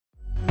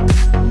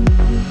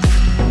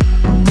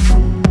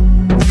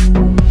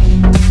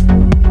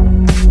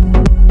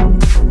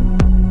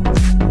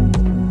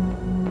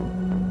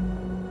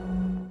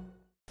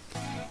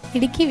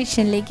ഇടുക്കി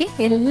വിഷനിലേക്ക്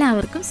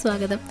എല്ലാവർക്കും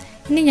സ്വാഗതം.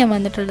 ഇന്ന് ഞാൻ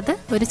വന്നിട്ടുള്ളത്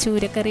ഒരു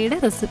ചൂരക്കറിയുടെ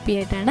റെസിപ്പി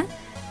ആയിട്ടാണ്.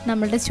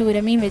 നമ്മളുടെ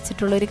ചൂരമീൻ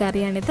വെച്ചിട്ടുള്ള ഒരു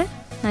കറിയാണിത്.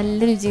 നല്ല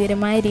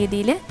രുചികരമായ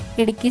രീതിയിൽ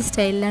ഇടുക്കി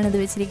സ്റ്റൈലിലാണ് ഇത്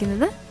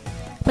വെച്ചിരിക്കുന്നത്.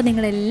 അപ്പോൾ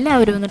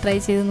നിങ്ങളെല്ലാവരും ഒന്ന് ട്രൈ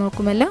ചെയ്ത്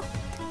നോക്കുമല്ലോ.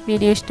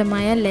 വീഡിയോ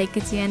ഇഷ്ടമായാൽ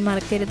ലൈക്ക് ചെയ്യാൻ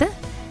മറക്കരുത്.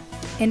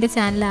 എൻ്റെ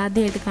ചാനൽ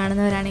ആദ്യമായിട്ട്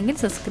കാണുന്നവരാണെങ്കിൽ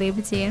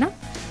സബ്സ്ക്രൈബ് ചെയ്യണം.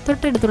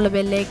 തൊട്ടടുത്തുള്ള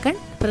ബെല്ലൈക്കൺ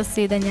പ്രസ്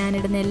ചെയ്താൽ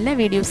ഞാനിടുന്ന എല്ലാ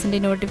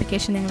വീഡിയോസിൻ്റെ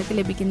നോട്ടിഫിക്കേഷൻ നിങ്ങൾക്ക്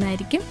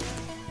ലഭിക്കുന്നതായിരിക്കും.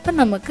 അപ്പം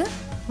നമുക്ക്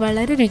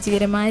വളരെ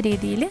രുചികരമായ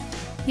രീതിയിൽ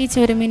ഈ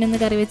ചൂരമീനൊന്ന്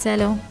കറി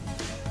വെച്ചാലോ.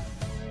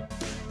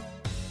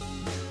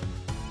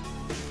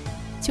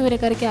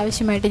 ചൂരക്കറിക്ക്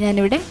ആവശ്യമായിട്ട്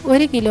ഞാനിവിടെ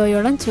 1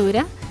 കിലോയോളം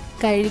ചൂര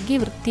കഴുകി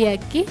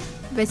വൃത്തിയാക്കി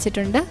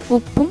വെച്ചിട്ടുണ്ട്.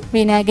 ഉപ്പും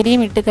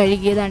വിനാഗിരിയും ഇട്ട്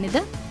കഴുകിയതാണിത്.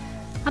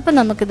 അപ്പം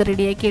നമുക്കിത്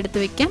റെഡിയാക്കി എടുത്ത്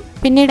വയ്ക്കാം.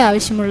 പിന്നീട്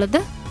ആവശ്യമുള്ളത്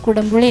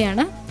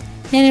കുടംപുളിയാണ്.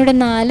 ഞാനിവിടെ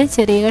 4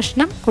 ചെറിയ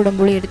കഷ്ണം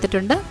കുടംപുളി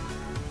എടുത്തിട്ടുണ്ട്.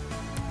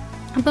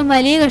 അപ്പം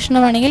വലിയ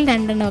കഷ്ണമാണെങ്കിൽ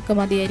 2 എണ്ണമൊക്കെ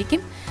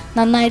മതിയായിരിക്കും.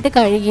 നന്നായിട്ട്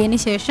കഴുകിയതിന്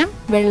ശേഷം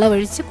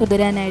വെള്ളമൊഴിച്ച്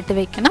കുതിരാനായിട്ട്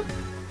വെക്കണം.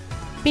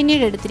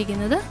 പിന്നീട്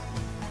എടുത്തിരിക്കുന്നത്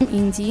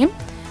ഇഞ്ചിയും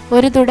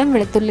 1 തുടം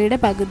വെളുത്തുള്ളിയുടെ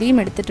പകുതിയും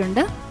എടുത്തിട്ടുണ്ട്.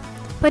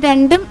 അപ്പോൾ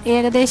രണ്ടും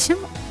ഏകദേശം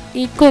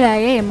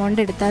ഈക്വലായ എമൗണ്ട്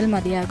എടുത്താൽ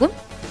മതിയാകും.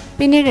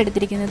 പിന്നീട്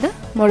എടുത്തിരിക്കുന്നത്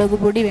മുളക്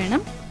പൊടി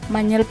വേണം,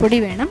 മഞ്ഞൾപ്പൊടി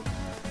വേണം.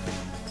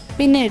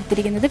 പിന്നെ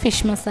എടുത്തിരിക്കുന്നത്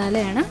ഫിഷ്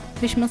മസാലയാണ്.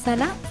 ഫിഷ്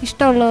മസാല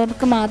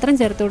ഇഷ്ടമുള്ളവർക്ക് മാത്രം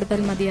ചേർത്ത്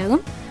കൊടുത്താൽ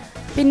മതിയാകും.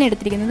 പിന്നെ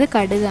എടുത്തിരിക്കുന്നത്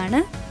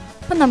കടുകാണ്.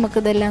 അപ്പം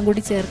നമുക്കിതെല്ലാം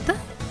കൂടി ചേർത്ത്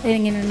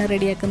എങ്ങനെയാണ്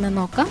റെഡിയാക്കുന്നത്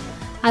നോക്കാം.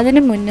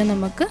 അതിന് മുന്നേ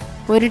നമുക്ക്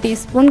 1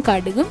 ടീസ്പൂൺ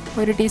കടുകും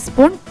 1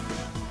 ടീസ്പൂൺ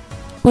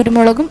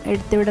കുരുമുളകും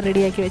എടുത്തിവിടെ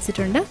റെഡിയാക്കി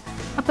വെച്ചിട്ടുണ്ട്.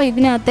 അപ്പോൾ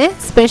ഇതിനകത്തെ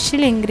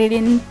സ്പെഷ്യൽ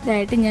ഇൻഗ്രീഡിയൻ്റ്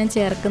ആയിട്ട് ഞാൻ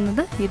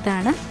ചേർക്കുന്നത്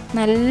ഇതാണ്.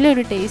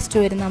 നല്ലൊരു ടേസ്റ്റ്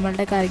വരും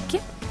നമ്മളുടെ കറിക്ക്.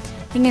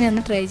 ഇങ്ങനെ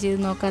ഒന്ന് ട്രൈ ചെയ്ത്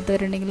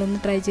നോക്കാത്തവരുണ്ടെങ്കിൽ ഒന്ന്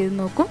ട്രൈ ചെയ്ത്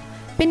നോക്കും.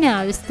 പിന്നെ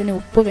ആവശ്യത്തിന്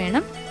ഉപ്പ്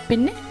വേണം,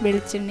 പിന്നെ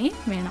വെളിച്ചെണ്ണയും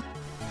വേണം.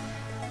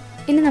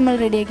 ഇനി നമ്മൾ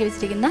റെഡിയാക്കി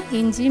വെച്ചിരിക്കുന്ന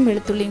ഇഞ്ചിയും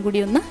വെളുത്തുള്ളിയും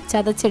കൂടി ഒന്ന്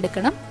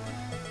ചതച്ചെടുക്കണം.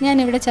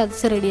 ഞാനിവിടെ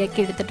ചതച്ച് റെഡിയാക്കി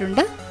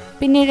എടുത്തിട്ടുണ്ട്.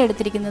 പിന്നീട്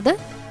എടുത്തിരിക്കുന്നത്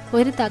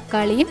 1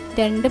 തക്കാളിയും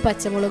 2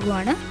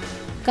 പച്ചമുളകുമാണ്.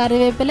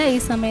 കറിവേപ്പില ഈ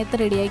സമയത്ത്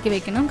റെഡിയാക്കി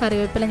വെക്കണം.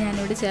 കറിവേപ്പില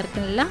ഞാനിവിടെ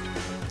ചേർക്കുന്നില്ല.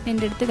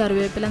 എൻ്റെ അടുത്ത്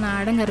കറിവേപ്പില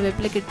നാടൻ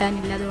കറിവേപ്പില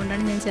കിട്ടാനില്ല,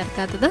 അതുകൊണ്ടാണ് ഞാൻ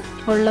ചേർക്കാത്തത്.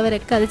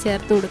 ഉള്ളവരൊക്കെ അത്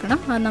ചേർത്ത് കൊടുക്കണം.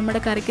 അത്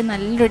നമ്മുടെ കറിക്ക്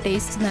നല്ലൊരു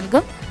ടേസ്റ്റ്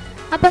നൽകും.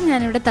 അപ്പം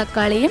ഞാനിവിടെ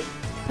തക്കാളിയും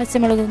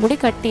പച്ചമുളകും കൂടി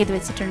കട്ട് ചെയ്ത്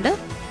വെച്ചിട്ടുണ്ട്.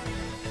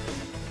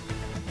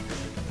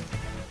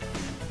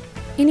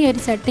 ഇനി ഒരു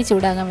ചട്ടി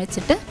ചൂടാകാൻ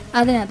വെച്ചിട്ട്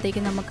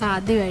അതിനകത്തേക്ക് നമുക്ക്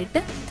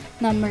ആദ്യമായിട്ട്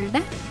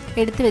നമ്മളുടെ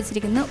എടുത്ത്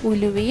വെച്ചിരിക്കുന്ന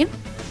ഉലുവയും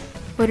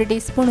 1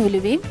 ടീസ്പൂൺ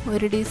ഉലുവയും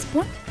 1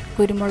 ടീസ്പൂൺ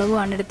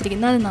കുരുമുളകുമാണ്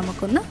എടുത്തിരിക്കുന്നത്. അത്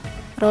നമുക്കൊന്ന്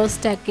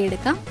റോസ്റ്റാക്കി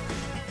എടുക്കാം.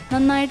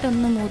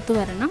 നന്നായിട്ടൊന്ന് മൂത്ത്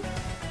വരണം.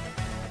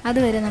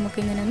 അതുവരെ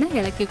നമുക്കിങ്ങനെ ഒന്ന്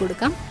ഇളക്കി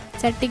കൊടുക്കാം.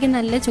 ചട്ടിക്ക്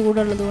നല്ല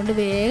ചൂടുള്ളത് കൊണ്ട്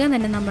വേഗം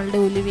തന്നെ നമ്മളുടെ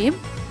ഉലുവയും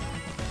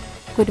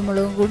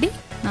കുരുമുളകും കൂടി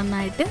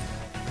നന്നായിട്ട്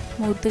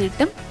മൂത്ത്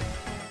കിട്ടും.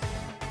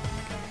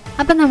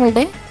 അപ്പം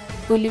നമ്മളുടെ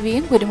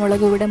ഉലുവയും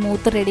കുരുമുളകും ഇവിടെ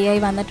മൂത്ത്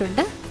റെഡിയായി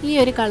വന്നിട്ടുണ്ട്. ഈ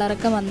ഒരു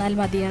കളറൊക്കെ വന്നാൽ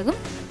മതിയാകും.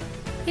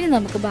 ഇനി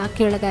നമുക്ക്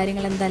ബാക്കിയുള്ള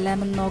കാര്യങ്ങൾ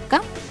എന്തെല്ലാമെന്ന്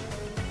നോക്കാം.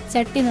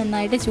 ചട്ടി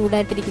നന്നായിട്ട്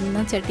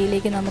ചൂടായിട്ടിരിക്കുന്ന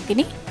ചട്ടിയിലേക്ക്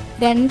നമുക്കിനി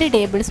 2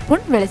 ടേബിൾ സ്പൂൺ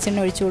വെളിച്ചെണ്ണ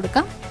ഒഴിച്ചു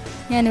കൊടുക്കാം.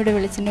 ഞാനിവിടെ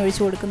വെളിച്ചെണ്ണ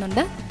ഒഴിച്ചു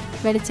കൊടുക്കുന്നുണ്ട്.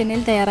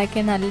 വെളിച്ചെണ്ണയിൽ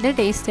തയ്യാറാക്കിയ നല്ല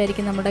ടേസ്റ്റ്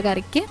ആയിരിക്കും നമ്മുടെ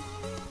കറിക്ക്.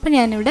 അപ്പോൾ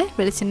ഞാനിവിടെ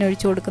വെളിച്ചെണ്ണ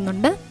ഒഴിച്ചു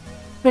കൊടുക്കുന്നുണ്ട്.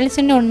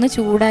 വെളിച്ചെണ്ണ ഒന്ന്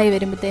ചൂടായി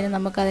വരുമ്പോഴത്തേനും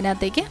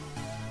നമുക്കതിനകത്തേക്ക്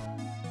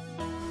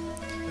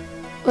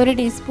 1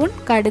 ടീസ്പൂൺ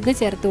കടുക്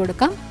ചേർത്ത്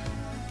കൊടുക്കാം.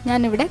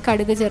 ഞാനിവിടെ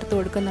കടുക് ചേർത്ത്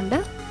കൊടുക്കുന്നുണ്ട്.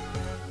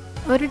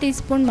 1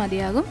 ടീസ്പൂൺ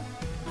മതിയാകും.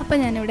 അപ്പോൾ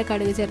ഞാനിവിടെ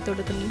കടുക് ചേർത്ത്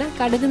കൊടുക്കുന്നുണ്ട്.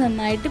 കടുക്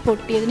നന്നായിട്ട്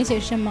പൊട്ടിയതിന്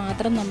ശേഷം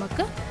മാത്രം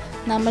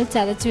നമ്മൾ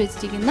ചതച്ച്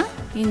വെച്ചിരിക്കുന്ന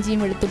ഇഞ്ചിയും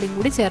വെളുത്തുള്ളിയും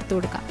കൂടി ചേർത്ത്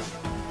കൊടുക്കാം.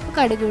 അപ്പോൾ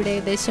കടുക് ഇവിടെ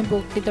ഏകദേശം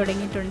പൊട്ടി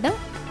തുടങ്ങിയിട്ടുണ്ട്.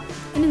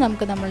 ഇനി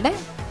നമുക്ക് നമ്മളുടെ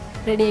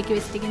റെഡിയാക്കി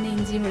വെച്ചിരിക്കുന്ന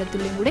ഇഞ്ചിയും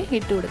വെളുത്തുള്ളിയും കൂടി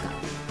ഇട്ട് കൊടുക്കാം.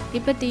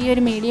 ഇപ്പോൾ തീ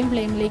ഒരു മീഡിയം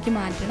ഫ്ലെയിമിലേക്ക്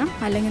മാറ്റണം,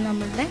 അല്ലെങ്കിൽ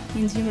നമ്മളുടെ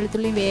ഇഞ്ചിയും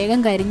വെളുത്തുള്ളിയും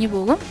വേഗം കരിഞ്ഞു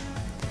പോകും.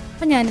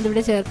 അപ്പോൾ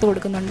ഞാനിതിവിടെ ചേർത്ത്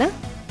കൊടുക്കുന്നുണ്ട്.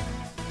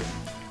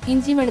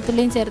 ഇഞ്ചിയും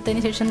വെളുത്തുള്ളിയും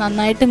ചേർത്തതിന് ശേഷം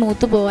നന്നായിട്ട്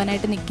മൂത്ത്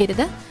പോകാനായിട്ട്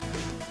നിൽക്കരുത്.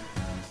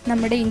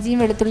 നമ്മുടെ ഇഞ്ചിയും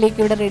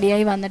വെളുത്തുള്ളിയൊക്കെ ഇവിടെ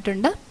റെഡിയായി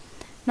വന്നിട്ടുണ്ട്.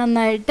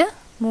 നന്നായിട്ട്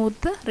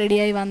മൂത്ത്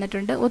റെഡിയായി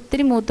വന്നിട്ടുണ്ട്.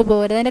 ഒത്തിരി മൂത്ത്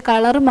പോകരുത്, അതിൻ്റെ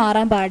കളറ്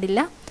മാറാൻ പാടില്ല.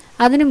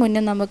 അതിന്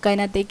മുന്നേ നമുക്ക്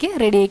അതിനകത്തേക്ക്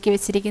റെഡിയാക്കി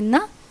വെച്ചിരിക്കുന്ന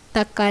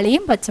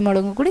തക്കാളിയും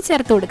പച്ചമുളകും കൂടി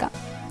ചേർത്ത് കൊടുക്കാം.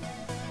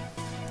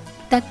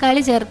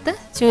 തക്കാളി ചേർത്ത്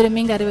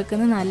ചൂരമീൻ കറി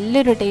വെക്കുന്നത്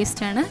നല്ലൊരു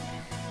ടേസ്റ്റാണ്.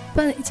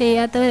 അപ്പോൾ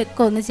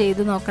ചെയ്യാത്തവരൊക്കെ ഒന്ന്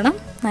ചെയ്ത് നോക്കണം.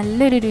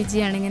 നല്ലൊരു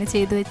രുചിയാണ് ഇങ്ങനെ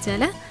ചെയ്ത്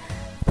വെച്ചാൽ.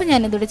 അപ്പോൾ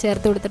ഞാനിതോടെ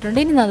ചേർത്ത്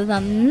കൊടുത്തിട്ടുണ്ട്. ഇനി അത്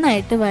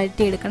നന്നായിട്ട്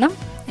വഴറ്റിയെടുക്കണം.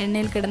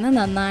 എണ്ണയിൽ കിടന്ന്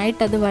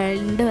നന്നായിട്ട് അത്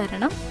വഴണ്ട്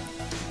വരണം.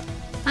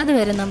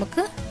 അതുവരെ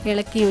നമുക്ക്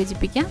ഇളക്കി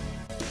യോജിപ്പിക്കാം.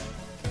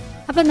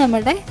 അപ്പം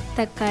നമ്മുടെ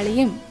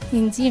തക്കാളിയും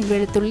ഇഞ്ചിയും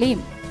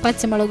വെളുത്തുള്ളിയും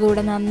പച്ചമുളകും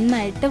കൂടെ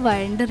നന്നായിട്ട്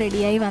വഴണ്ട്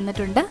റെഡിയായി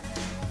വന്നിട്ടുണ്ട്.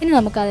 ഇനി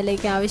നമുക്ക്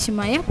അതിലേക്ക്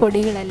ആവശ്യമായ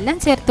പൊടികളെല്ലാം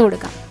ചേർത്ത്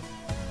കൊടുക്കാം.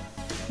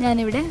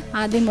 ഞാനിവിടെ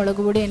ആദ്യം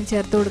മുളക് പൊടിയാണ്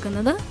ചേർത്ത്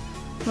കൊടുക്കുന്നത്.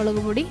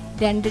 മുളക് പൊടി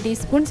 2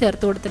 ടീസ്പൂൺ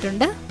ചേർത്ത്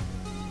കൊടുത്തിട്ടുണ്ട്.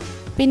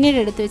 പിന്നീട്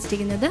എടുത്ത്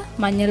വെച്ചിരിക്കുന്നത്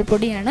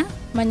മഞ്ഞൾപ്പൊടിയാണ്.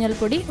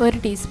 മഞ്ഞൾപ്പൊടി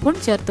 1 ടീസ്പൂൺ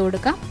ചേർത്ത്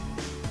കൊടുക്കാം.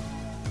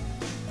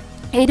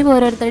 എരിവ്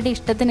ഓരോരുത്തരുടെ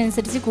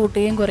ഇഷ്ടത്തിനനുസരിച്ച്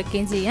കൂട്ടുകയും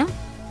കുറയ്ക്കുകയും ചെയ്യാം.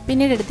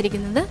 പിന്നീട്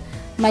എടുത്തിരിക്കുന്നത്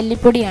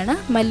മല്ലിപ്പൊടിയാണ്.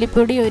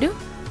 മല്ലിപ്പൊടി 1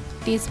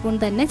 ടീസ്പൂൺ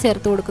തന്നെ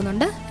ചേർത്ത്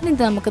കൊടുക്കുന്നുണ്ട്. ഇനി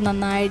ഇത് നമുക്ക്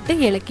നന്നായിട്ട്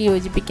ഇളക്കി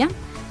യോജിപ്പിക്കാം.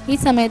 ഈ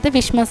സമയത്ത്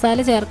ഫിഷ്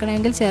മസാല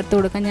ചേർക്കണമെങ്കിൽ ചേർത്ത്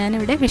കൊടുക്കാം.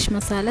 ഞാനിവിടെ ഫിഷ്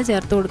മസാല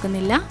ചേർത്ത്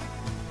കൊടുക്കുന്നില്ല.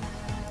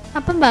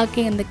 അപ്പം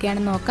ബാക്കി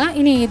എന്തൊക്കെയാണെന്ന് നോക്കാം.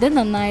 ഇനി ഇത്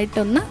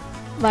നന്നായിട്ടൊന്ന്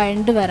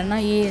വഴണ്ട് വരണം.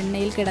 ഈ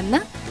എണ്ണയിൽ കിടന്ന്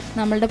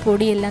നമ്മളുടെ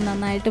പൊടിയെല്ലാം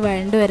നന്നായിട്ട്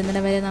വഴണ്ട്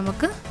വരുന്നിടം വരെ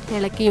നമുക്ക്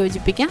ഇളക്കി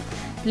യോജിപ്പിക്കാം.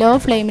 ലോ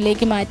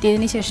ഫ്ലെയിമിലേക്ക്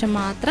മാറ്റിയതിന് ശേഷം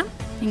മാത്രം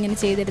ഇങ്ങനെ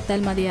ചെയ്തെടുത്താൽ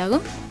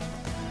മതിയാകും.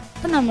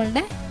 അപ്പം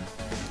നമ്മളുടെ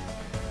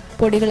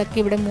പൊടികളൊക്കെ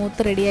ഇവിടെ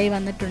മൂത്ത് റെഡിയായി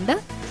വന്നിട്ടുണ്ട്.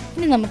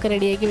 ഇനി നമുക്ക്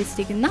റെഡിയാക്കി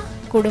വെച്ചിരിക്കുന്ന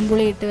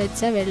കുടംപുളി ഇട്ട്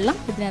വെച്ച വെള്ളം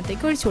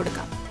ഇതിനകത്തേക്ക് ഒഴിച്ചു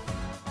കൊടുക്കാം.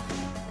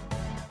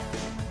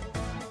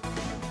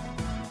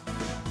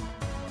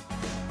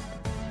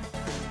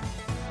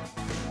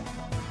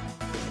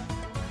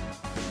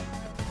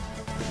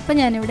 അപ്പം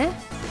ഞാനിവിടെ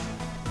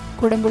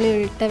കുടംപുളി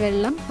ഇട്ട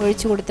വെള്ളം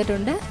ഒഴിച്ചു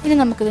കൊടുത്തിട്ടുണ്ട്. ഇനി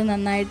നമുക്കിത്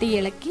നന്നായിട്ട്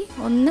ഇളക്കി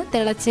ഒന്ന്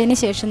തിളച്ചതിന്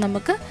ശേഷം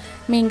നമുക്ക്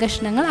മീൻ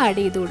കഷ്ണങ്ങൾ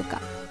ആഡ് ചെയ്ത്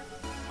കൊടുക്കാം.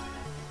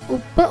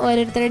 ഉപ്പ്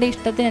ഓരോരുത്തരുടെ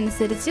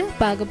ഇഷ്ടത്തിനനുസരിച്ച്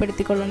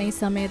പാകപ്പെടുത്തിക്കൊള്ളണം ഈ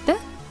സമയത്ത്.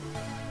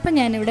 അപ്പം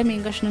ഞാനിവിടെ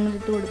മീൻ കഷ്ണങ്ങൾ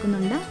ഇട്ട്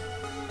കൊടുക്കുന്നുണ്ട്.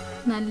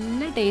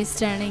 നല്ല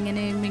ടേസ്റ്റാണ്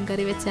ഇങ്ങനെ മീൻ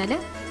കറി വെച്ചാൽ.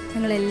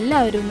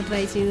 നിങ്ങളെല്ലാവരും ഒന്ന്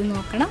ട്രൈ ചെയ്ത്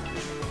നോക്കണം.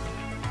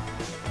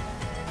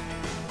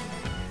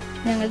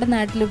 ഞങ്ങളുടെ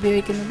നാട്ടിൽ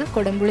ഉപയോഗിക്കുന്നത്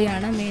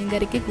കുടംപുളിയാണ്. മീൻ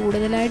കറിക്ക്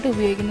കൂടുതലായിട്ട്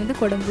ഉപയോഗിക്കുന്നത്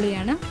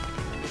കുടംപുളിയാണ്.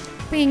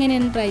 അപ്പോൾ ഇങ്ങനെ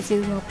ഒന്ന് ട്രൈ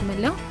ചെയ്ത്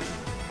നോക്കുമല്ലോ.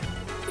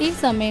 ഈ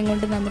സമയം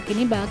കൊണ്ട്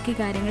നമുക്കിനി ബാക്കി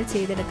കാര്യങ്ങൾ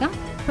ചെയ്തെടുക്കാം.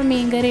 അപ്പോൾ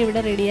മീൻ കറി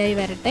ഇവിടെ റെഡിയായി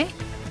വരട്ടെ.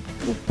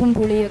 ഉപ്പും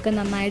പുളിയൊക്കെ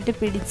നന്നായിട്ട്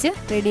പിടിച്ച്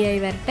റെഡിയായി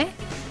വരട്ടെ.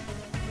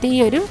 തീ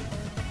ഒരു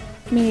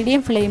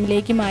മീഡിയം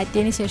ഫ്ലെയിമിലേക്ക്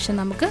മാറ്റിയതിന് ശേഷം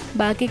നമുക്ക്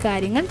ബാക്കി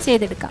കാര്യങ്ങൾ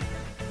ചെയ്തെടുക്കാം.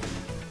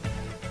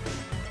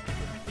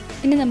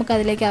 ഇനി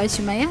നമുക്കതിലേക്ക്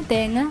ആവശ്യമായ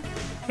തേങ്ങ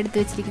എടുത്തു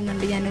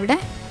വച്ചിരിക്കുന്നുണ്ട് ഞാനിവിടെ.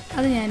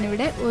 അത്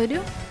ഞാനിവിടെ ഒരു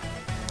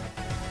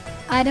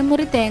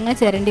അരമുറി തേങ്ങ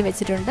ചിരണ്ടി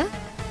വെച്ചിട്ടുണ്ട്.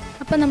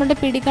 അപ്പോൾ നമ്മുടെ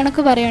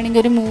പിടിക്കണക്ക് പറയുകയാണെങ്കിൽ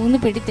ഒരു 3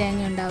 പിടി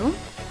തേങ്ങ ഉണ്ടാകും.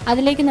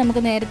 അതിലേക്ക്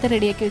നമുക്ക് നേരത്തെ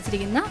റെഡിയാക്കി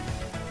വെച്ചിരിക്കുന്ന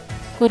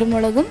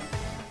കുരുമുളകും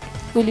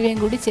ഉലുവയും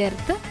കൂടി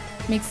ചേർത്ത്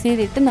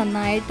മിക്സിയിലിട്ട്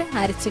നന്നായിട്ട്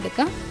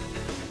അരച്ചെടുക്കാം.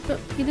 അപ്പോൾ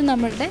ഇത്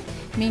നമ്മളുടെ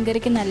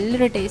മീൻകറിക്ക്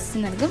നല്ലൊരു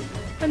ടേസ്റ്റ് നൽകും.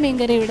 അപ്പോൾ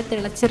മീൻകറി ഇവിടെ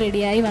തിളച്ച്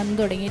റെഡിയായി വന്നു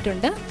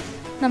തുടങ്ങിയിട്ടുണ്ട്.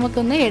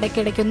 നമുക്കൊന്ന്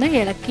ഇടയ്ക്കിടയ്ക്കൊന്ന്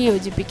ഇളക്കി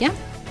യോജിപ്പിക്കാം.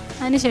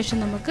 അതിനുശേഷം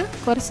നമുക്ക്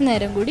കുറച്ച്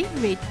നേരം കൂടി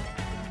വെയിറ്റ്.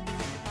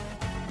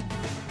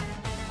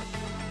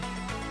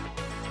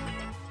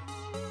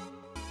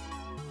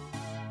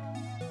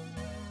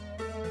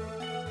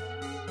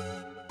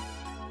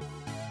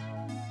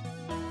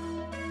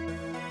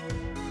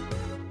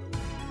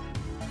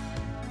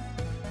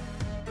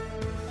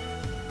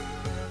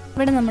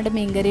 ഇവിടെ നമ്മുടെ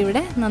മീൻകറി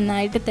ഇവിടെ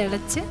നന്നായിട്ട്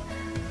തിളച്ച്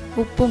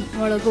ഉപ്പും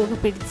മുളകും ഒക്കെ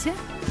പിടിച്ച്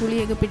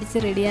പുളിയൊക്കെ പിടിച്ച്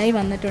റെഡിയായി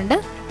വന്നിട്ടുണ്ട്.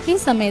 ഈ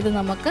സമയത്ത്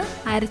നമുക്ക്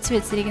അരച്ച്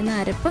വെച്ചിരിക്കുന്ന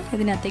അരപ്പ്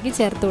ഇതിനകത്തേക്ക്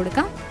ചേർത്ത്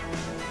കൊടുക്കാം.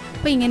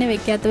 അപ്പോൾ ഇങ്ങനെ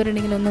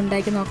വെക്കാത്തവരുണ്ടെങ്കിൽ ഒന്ന്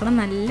ഉണ്ടാക്കി നോക്കണം.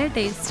 നല്ല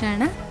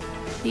ടേസ്റ്റാണ്.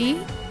 ഈ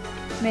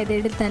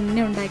മെത്തേഡിൽ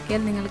തന്നെ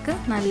ഉണ്ടാക്കിയാൽ നിങ്ങൾക്ക്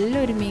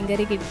നല്ലൊരു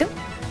മീൻകറി കിട്ടും.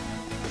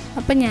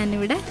 അപ്പം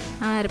ഞാനിവിടെ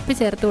ആ അരപ്പ്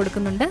ചേർത്ത്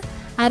കൊടുക്കുന്നുണ്ട്.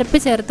 അരപ്പ്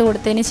ചേർത്ത്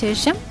കൊടുത്തതിന്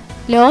ശേഷം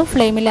ലോ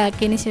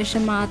ഫ്ലെയിമിലാക്കിയതിന്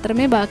ശേഷം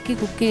മാത്രമേ ബാക്കി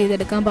കുക്ക്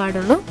ചെയ്തെടുക്കാൻ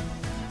പാടുള്ളൂ.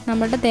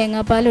 നമ്മുടെ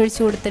തേങ്ങാപ്പാൽ ഒഴിച്ച്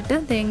കൊടുത്തിട്ട്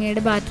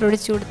തേങ്ങയുടെ ബാറ്റർ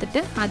ഒഴിച്ച് കൊടുത്തിട്ട്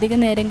അധികം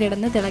നേരം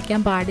കിടന്ന്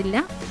തിളയ്ക്കാൻ പാടില്ല.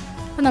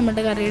 അപ്പോൾ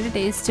നമ്മുടെ കറിയുടെ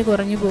ടേസ്റ്റ്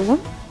കുറഞ്ഞു പോകും.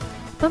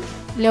 അപ്പം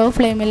ലോ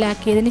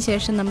ഫ്ലെയിമിലാക്കിയതിന്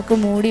ശേഷം നമുക്ക്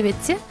മൂടി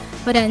വെച്ച്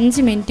ഒരു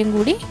 5 മിനിറ്റും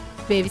കൂടി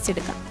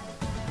വേവിച്ചെടുക്കാം.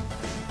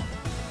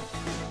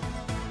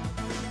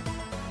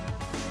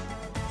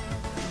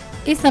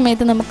 ഈ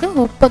സമയത്ത് നമുക്ക്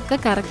ഉപ്പൊക്കെ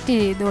കറക്റ്റ്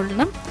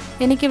ചെയ്തുകൊള്ളണം.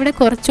 എനിക്കിവിടെ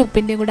കുറച്ച്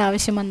ഉപ്പിൻ്റെ കൂടെ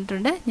ആവശ്യം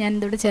വന്നിട്ടുണ്ട്.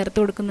 ഞാനിതിവിടെ ചേർത്ത്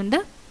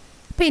കൊടുക്കുന്നുണ്ട്.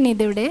 അപ്പോൾ ഇനി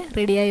ഇതിവിടെ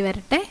റെഡിയായി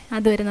വരട്ടെ.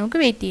 അതുവരെ നമുക്ക്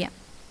വെയിറ്റ് ചെയ്യാം.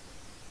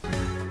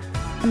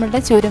 നമ്മുടെ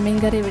ചൂരമീൻ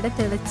കറി ഇവിടെ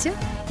തിളച്ച്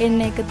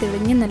എണ്ണയൊക്കെ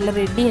തെളിഞ്ഞ് നല്ല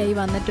റെഡിയായി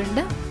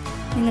വന്നിട്ടുണ്ട്.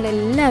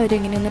 നിങ്ങളെല്ലാവരും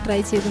ഇങ്ങനെ ഒന്ന് ട്രൈ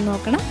ചെയ്ത്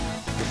നോക്കണം.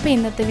 അപ്പോൾ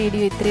ഇന്നത്തെ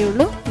വീഡിയോ ഇത്രയേ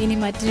ഉള്ളൂ. ഇനി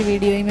മറ്റൊരു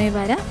വീഡിയോയുമായി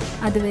വരാം.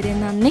 അതുവരെ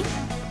നന്ദി.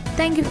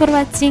 Thank you for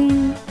watching.